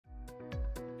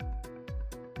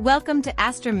Welcome to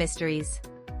ASTRUM Mysteries.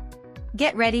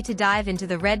 Get ready to dive into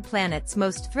the red planet's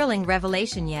most thrilling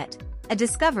revelation yet, a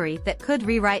discovery that could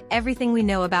rewrite everything we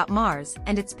know about Mars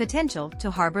and its potential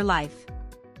to harbor life.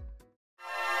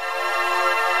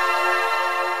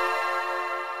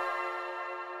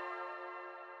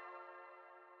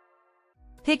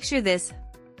 Picture this: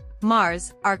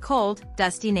 Mars, our cold,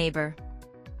 dusty neighbor.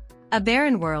 A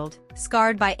barren world,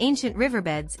 scarred by ancient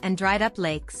riverbeds and dried-up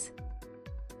lakes.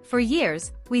 For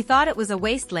years, we thought it was a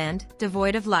wasteland,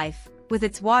 devoid of life, with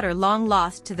its water long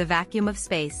lost to the vacuum of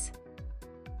space.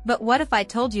 But what if I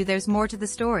told you there's more to the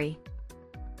story?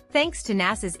 Thanks to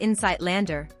NASA's InSight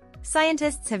lander,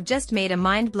 scientists have just made a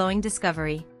mind-blowing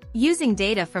discovery. Using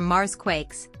data from Mars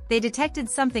quakes, they detected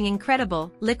something incredible: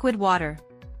 liquid water.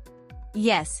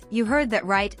 Yes, you heard that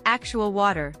right, actual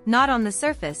water, not on the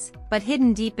surface, but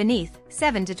hidden deep beneath,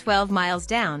 7 to 12 miles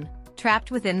down,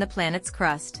 trapped within the planet's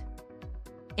crust.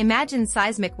 Imagine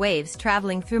seismic waves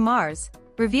traveling through Mars,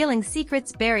 revealing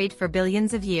secrets buried for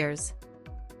billions of years.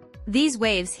 These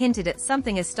waves hinted at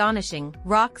something astonishing: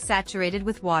 rock saturated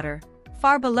with water,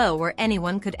 far below where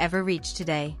anyone could ever reach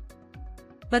today.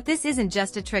 But this isn't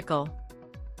just a trickle.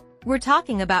 We're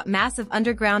talking about massive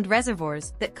underground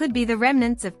reservoirs that could be the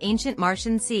remnants of ancient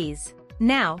Martian seas.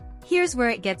 Now, here's where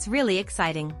it gets really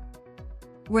exciting.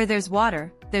 Where there's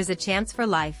water, there's a chance for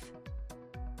life.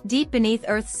 Deep beneath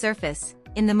Earth's surface,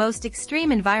 in the most extreme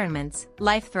environments,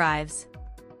 life thrives.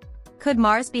 Could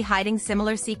Mars be hiding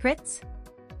similar secrets?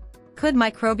 Could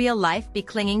microbial life be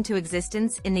clinging to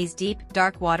existence in these deep,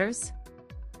 dark waters?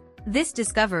 This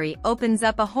discovery opens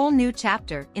up a whole new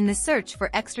chapter in the search for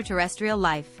extraterrestrial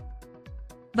life.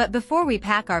 But before we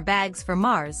pack our bags for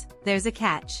Mars, there's a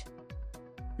catch.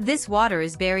 This water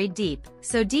is buried deep,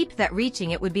 so deep that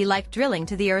reaching it would be like drilling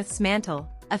to the Earth's mantle,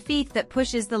 a feat that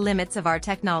pushes the limits of our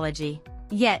technology.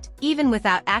 Yet, even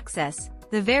without access,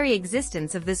 the very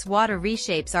existence of this water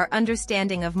reshapes our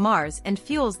understanding of Mars and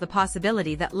fuels the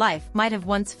possibility that life might have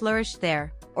once flourished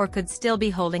there, or could still be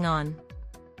holding on.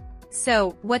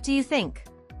 So, what do you think?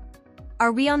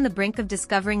 Are we on the brink of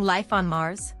discovering life on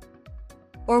Mars?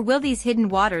 Or will these hidden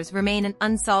waters remain an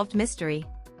unsolved mystery?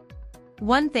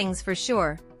 One thing's for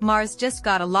sure, Mars just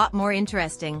got a lot more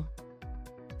interesting.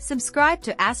 Subscribe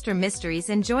to ASTRUM Mysteries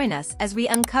and join us as we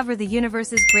uncover the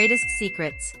universe's greatest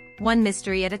secrets, one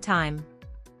mystery at a time.